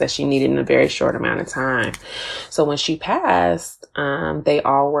the things that she needed in a very short amount of time. So when she passed, they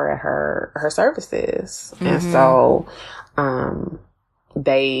all were at her services. Mm-hmm. And so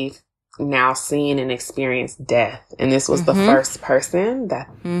they now seen and experienced death. And this was the first person that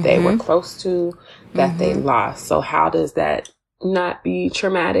they were close to that they lost. So how does that not be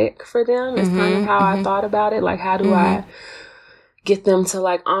traumatic for them? Is kind of how I thought about it. Like, how do I get them to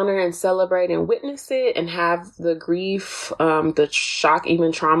like honor and celebrate and witness it and have the grief, the shock,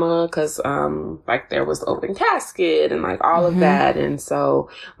 even trauma, because like there was the open casket and like all of that. And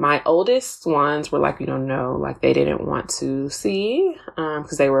so my oldest ones were like, no, like they didn't want to see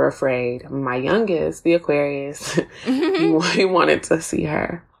because they were afraid. My youngest, the Aquarius, he wanted to see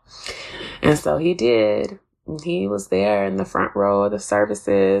her. And so he did. He was there in the front row of the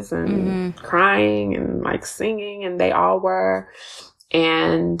services and crying and like singing, and they all were.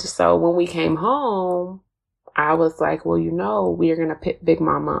 And so when we came home, I was like, well, we are going to put Big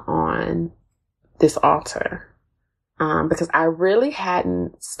Mama on this altar. Because I really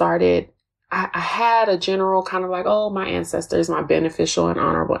hadn't started. I had a general kind of like, oh, my ancestors, my beneficial and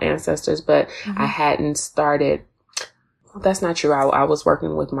honorable ancestors, but I hadn't started. Well, that's not true. I was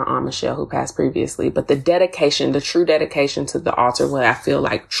working with my Aunt Michelle, who passed previously, but the true dedication to the altar, what I feel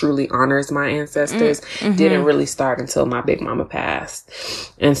like truly honors my ancestors, didn't really start until my Big Mama passed.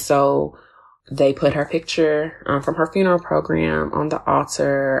 And so they put her picture from her funeral program on the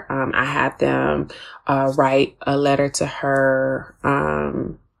altar. I had them write a letter to her.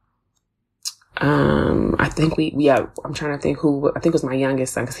 I think I'm trying to think I think it was my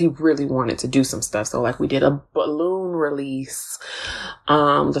youngest son, because he really wanted to do some stuff. So like we did a balloon release,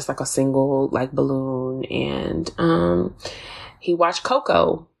 just like a single like balloon, and he watched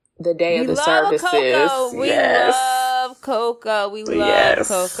Coco the day of the services. We love Coco. We love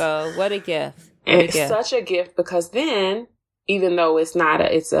Coco. What a gift. It's such a gift, because then, even though it's not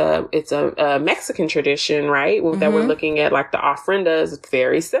it's a Mexican tradition, right? That we're looking at, like the ofrenda is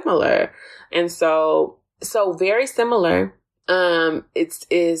very similar. And so very similar. It's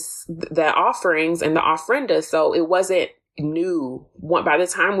the offerings and the ofrenda. So it wasn't new. By the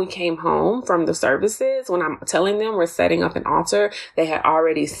time we came home from the services, when I'm telling them we're setting up an altar, they had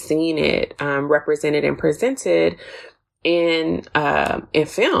already seen it represented and presented in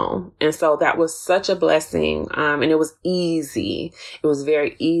film. And so that was such a blessing. And it was easy. It was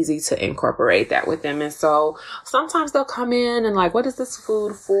very easy to incorporate that with them. And so sometimes they'll come in and like, what is this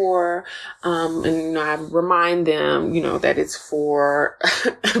food for? And I remind them, that it's for,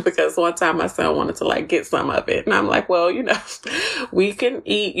 because one time my son wanted to like get some of it. And I'm like, well, you can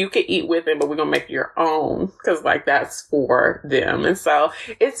eat with it, but we're going to make your own, because like that's for them. And so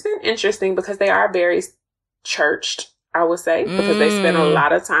it's been interesting because they are very churched, I would say, because they spend a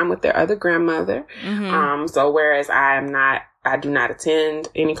lot of time with their other grandmother. So whereas I do not attend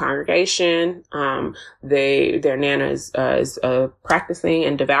any congregation. Their nana is a practicing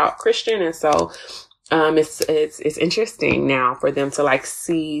and devout Christian. And so, it's interesting now for them to like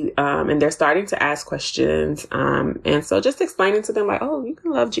see, and they're starting to ask questions. And so just explaining to them like, oh, you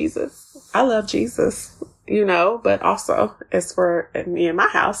can love Jesus. I love Jesus, but also it's for me and my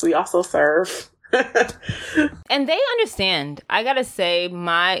house. We also serve And they understand. I gotta say,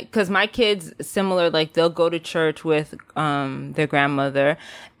 because my kids similar, like they'll go to church with their grandmother,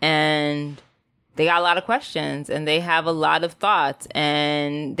 and they got a lot of questions, and they have a lot of thoughts,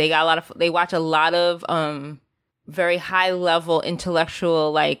 and they watch a lot of very high level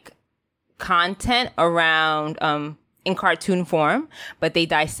intellectual like content around in cartoon form, but they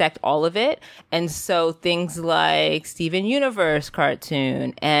dissect all of it. And so things like Steven Universe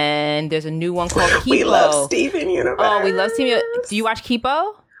cartoon, and there's a new one called Kipo. We love Steven Universe. Oh, we love Steven. Do you watch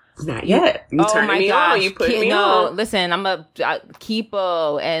Kipo? Not yet. You oh turned my me gosh. on. You put me on. Listen, I'm a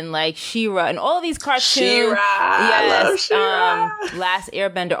Kipo and like She-Ra and all of these cartoons. She-Ra. I love She-Ra. Last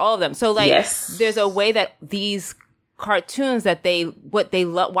Airbender, all of them. So like, there's a way that these cartoons that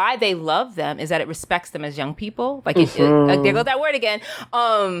why they love them is that it respects them as young people. Like, there goes that word again.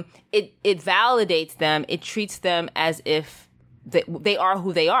 It validates them. It treats them as if they are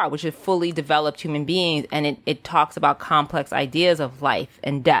who they are, which is fully developed human beings. And it talks about complex ideas of life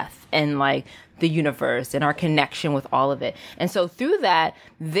and death and like the universe and our connection with all of it. And so through that,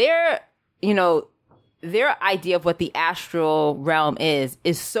 their idea of what the astral realm is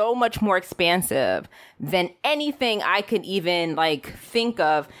so much more expansive than anything I could even like think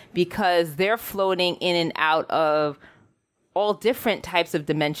of, because they're floating in and out of all different types of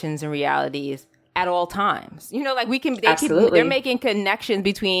dimensions and realities at all times. Like they're making connections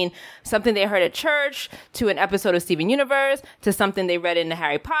between something they heard at church to an episode of Steven Universe to something they read in the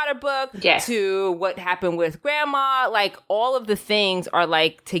Harry Potter book to what happened with grandma. Like all of the things are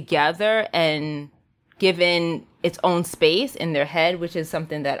like together and given its own space in their head, which is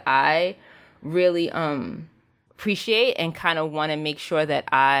something that I really appreciate and kind of want to make sure that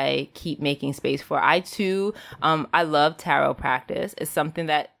I keep making space for. I too, I love tarot practice. It's something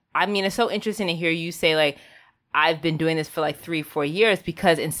that, it's so interesting to hear you say, like, I've been doing this for like 3-4 years,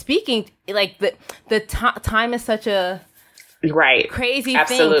 because in speaking, like the time is such a crazy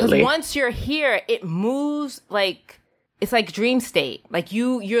thing. Because once you're here, it moves like, it's like dream state. Like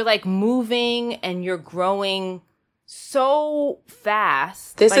you're like moving and you're growing so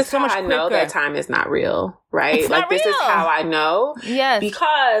fast. This like, is so how much I know that time is not real, right? It's like not this real. is how I know. Yes.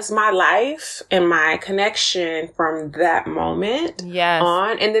 Because my life and my connection from that moment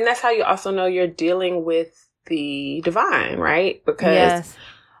on, and then that's how you also know you're dealing with the divine, right? Because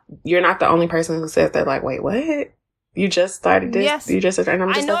you're not the only person who says that, like, wait, what? You just started this? Yes. You just, and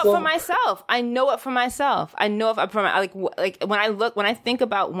I'm just I know like, it for myself. I know it for myself. I know it from like when I think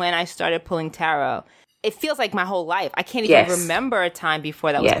about when I started pulling tarot, it feels like my whole life. I can't even remember a time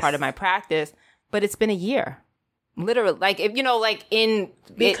before that was part of my practice, but it's been a year. Literally, like, if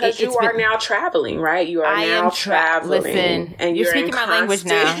because you are now traveling, right? You are now traveling. Listen, and you're speaking my language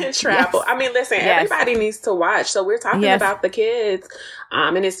now. Travel. Yes. Listen, everybody needs to watch. So we're talking about the kids,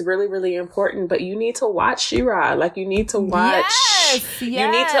 and it's really, really important. But you need to watch She-Ra. Like, you need to watch. Yes. You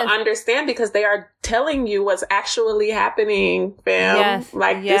need to understand, because they are telling you what's actually happening, fam. Yes.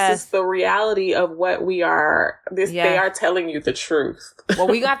 Like, this is the reality of what we are. They are telling you the truth. Well,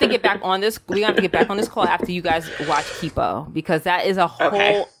 we're gonna have to get back on this. We're gonna have to get back on this call after you guys watch Kipo, because that is a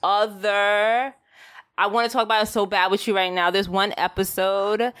whole other. I want to talk about it so bad with you right now. There's one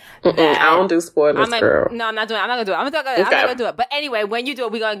episode that I don't do spoilers, girl. No, I'm not doing it. I'm not gonna do it. I'm not gonna do it. But anyway, when you do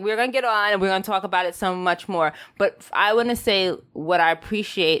it, we're gonna get on and we're gonna talk about it so much more. But I want to say what I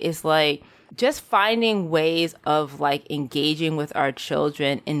appreciate is like just finding ways of like engaging with our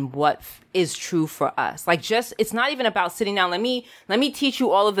children in what is true for us. Like, just, it's not even about sitting down. Let me teach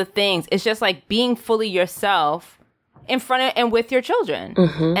you all of the things. It's just like being fully yourself in front of and with your children.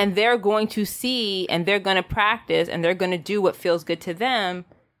 Mm-hmm. And they're going to see and they're going to practice and they're going to do what feels good to them.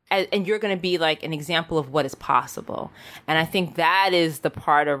 And you're going to be like an example of what is possible. And I think that is the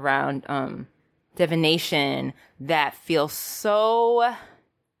part around divination that feels so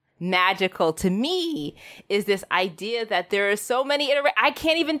magical to me, is this idea that there are so many I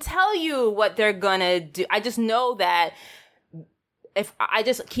can't even tell you what they're gonna do. I just know that if I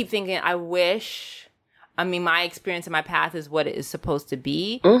just keep thinking, my experience and my path is what it is supposed to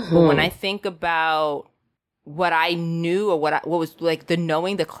be. Mm-hmm. But when I think about what I knew, or what was like the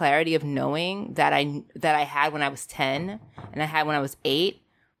knowing, the clarity of knowing that I had when I was 10 and I had when I was 8,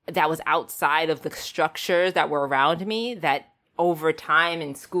 that was outside of the structures that were around me, that over time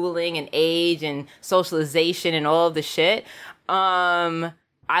and schooling and age and socialization and all of the shit, I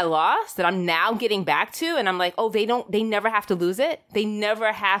lost, that I'm now getting back to. And I'm like, oh, they never have to lose it. They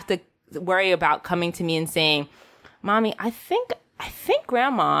never have to worry about coming to me and saying, Mommy, I think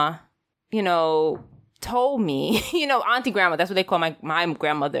grandma, told me, Auntie Grandma, that's what they call my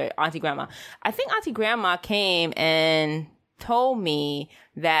grandmother, Auntie Grandma. I think Auntie Grandma came and told me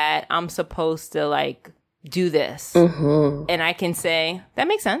that I'm supposed to like do this, and I can say that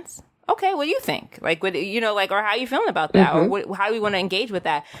makes sense. Okay, what do you think? Like, what, you know, like, or how are you feeling about that, or how do we want to engage with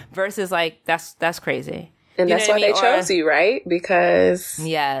that? Versus like that's crazy. And you that's why they chose you, right? Because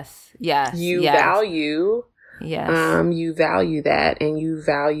you value. Yes. You value that, and you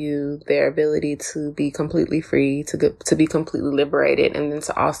value their ability to be completely free, to be completely liberated, and then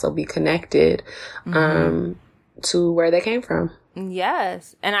to also be connected to where they came from.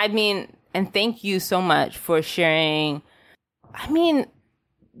 Yes. And I mean, and thank you so much for sharing, I mean,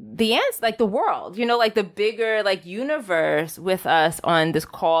 the answer, like the world, you know, like the bigger like universe with us on this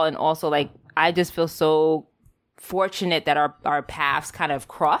call. And also like, I just feel so fortunate that our paths kind of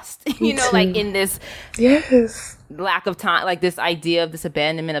crossed, you know, like in this lack of time, like this idea of this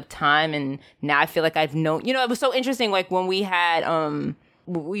abandonment of time. And now I feel like I've known, you know, it was so interesting. Like when we had,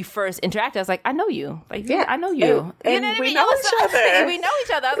 we first interacted, I was like, I know you. Like, yeah, I know you. And you know what I mean? We know each other. We know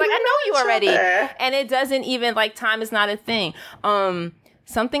each other. I was like, I know you already. And it doesn't even, like, time is not a thing.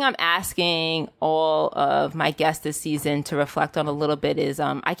 Something I'm asking all of my guests this season to reflect on a little bit is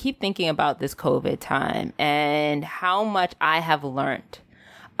I keep thinking about this COVID time and how much I have learned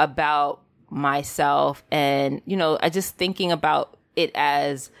about myself, and, you know, I just thinking about it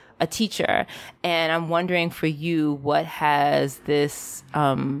as a teacher. And I'm wondering for you, what has this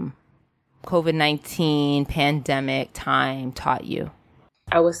COVID-19 pandemic time taught you?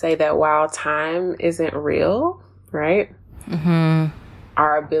 I would say that while time isn't real, right?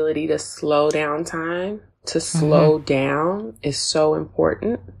 Our ability to slow down time, to slow down is so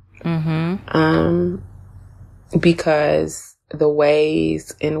important. Because the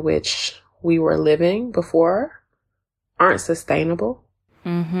ways in which we were living before aren't sustainable.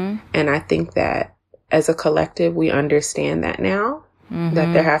 And I think that as a collective, we understand that now,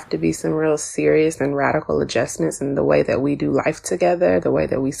 that there have to be some real serious and radical adjustments in the way that we do life together, the way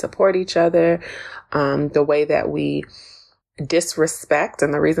that we support each other, the way that we disrespect.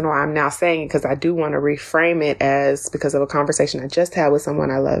 And the reason why I'm now saying it, because I do want to reframe it as, because of a conversation I just had with someone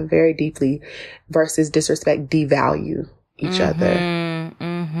I love very deeply, versus disrespect, devalue each other.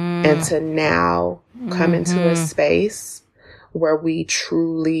 And to now come into a space where we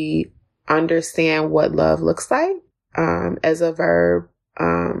truly understand what love looks like, as a verb,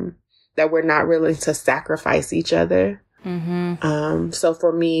 that we're not willing to sacrifice each other. So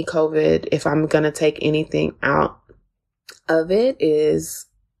for me, COVID, if I'm going to take anything out of it, is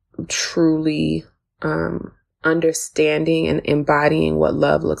truly understanding and embodying what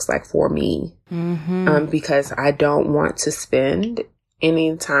love looks like for me. Because I don't want to spend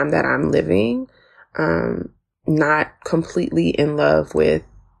any time that I'm living not completely in love with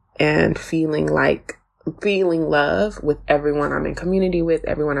and feeling love with everyone I'm in community with,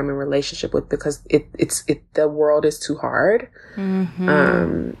 everyone I'm in relationship with, because the world is too hard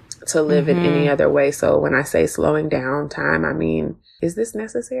to live in any other way. So when I say slowing down time, I mean, is this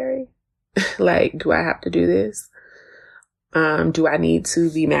necessary? Like, do I have to do this? Do I need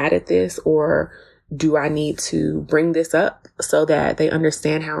to be mad at this, or do I need to bring this up so that they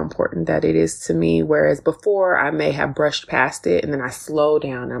understand how important that it is to me? Whereas before I may have brushed past it, and then I slow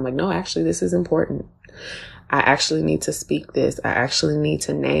down. And I'm like, no, actually, this is important. I actually need to speak this. I actually need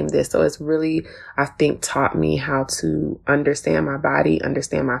to name this. So it's really, I think, taught me how to understand my body,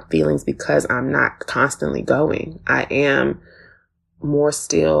 understand my feelings, because I'm not constantly going. I am more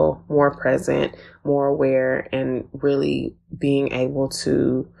still, more present, more aware, and really being able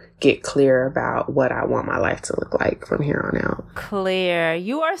to get clear about what I want my life to look like from here on out. Clear.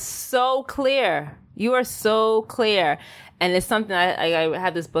 You are so clear. You are so clear. And it's something I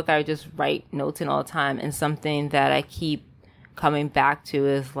had this book I just write notes in all the time, and something that I keep coming back to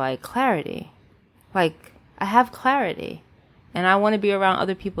is like clarity. Like, I have clarity, and I want to be around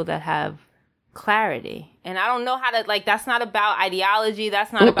other people that have clarity. And I don't know how to, like, that's not about ideology.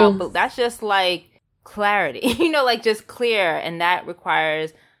 That's not about, that's just like clarity, you know, like just clear. And that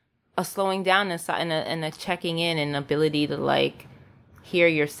requires a slowing down and a checking in and ability to like hear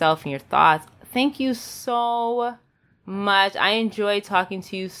yourself and your thoughts. Thank you so much. I enjoyed talking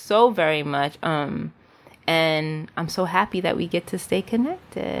to you so very much. And I'm so happy that we get to stay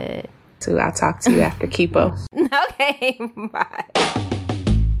connected. So I'll talk to you after Kipo. Okay, bye.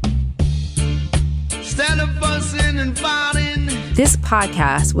 This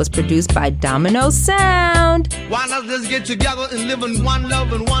podcast was produced by Domino Sound. Why not just get together and live in one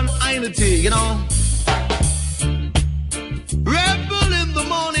love and one unity, you know? Rebel in the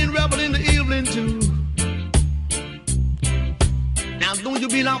morning, rebel in the evening too. Now don't you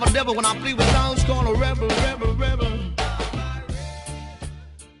be like a devil when I play with sounds called a rebel, rebel, rebel.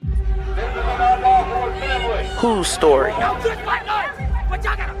 Whose story? Y'all just like us, but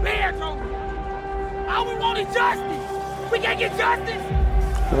y'all got a bedroom. All we want is justice. We can't get justice.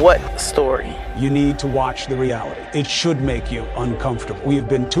 What story? You need to watch the reality. It should make you uncomfortable. We have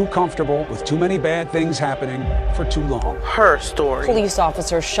been too comfortable with too many bad things happening for too long. Her story. Police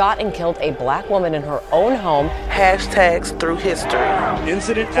officers shot and killed a black woman in her own home. Hashtags through history.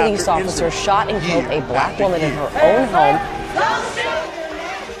 Incident Police after officers incident. shot and killed a black woman in her own home.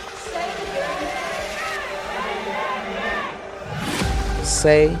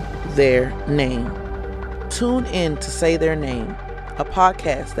 Say their name. Tune in to Say Their Name, a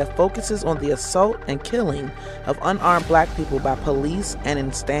podcast that focuses on the assault and killing of unarmed black people by police and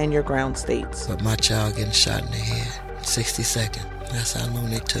in stand your ground states. But my child getting shot in the head in 60 seconds. That's how long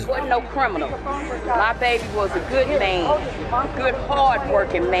they took. Wasn't no criminal. My baby was a good man, good,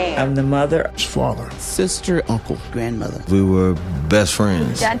 hard-working man. I'm the mother, father, sister, uncle, grandmother. We were best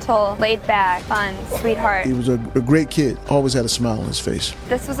friends. Gentle, laid back, fun, sweetheart. He was a great kid, always had a smile on his face.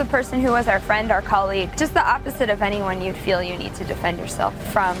 This was a person who was our friend, our colleague, just the opposite of anyone you'd feel you need to defend yourself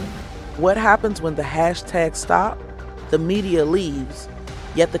from. What happens when the hashtags stop? The media leaves,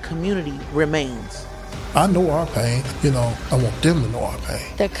 yet the community remains. I know our pain. I want them to know our pain.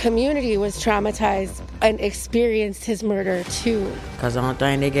 The community was traumatized and experienced his murder too. Because the only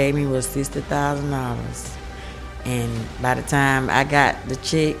thing they gave me was $60,000. And by the time I got the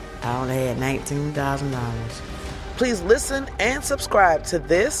check, I only had $19,000. Please listen and subscribe to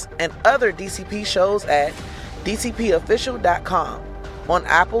this and other DCP shows at dcpofficial.com, on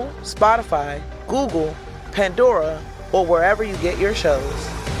Apple, Spotify, Google, Pandora, or wherever you get your shows.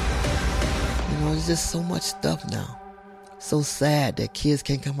 There's just so much stuff now. So sad that kids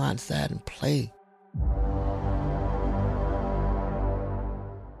can't come outside and play.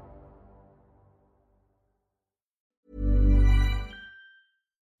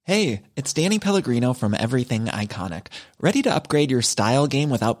 Hey, it's Danny Pellegrino from Everything Iconic. Ready to upgrade your style game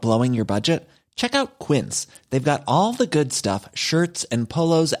without blowing your budget? Check out Quince. They've got all the good stuff, shirts and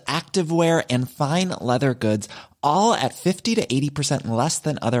polos, activewear, and fine leather goods, all at 50 to 80% less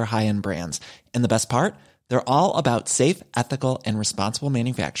than other high-end brands. And the best part? They're all about safe, ethical, and responsible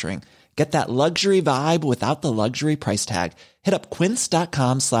manufacturing. Get that luxury vibe without the luxury price tag. Hit up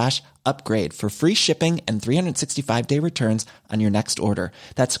quince.com/upgrade for free shipping and 365-day returns on your next order.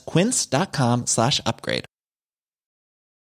 That's quince.com/upgrade.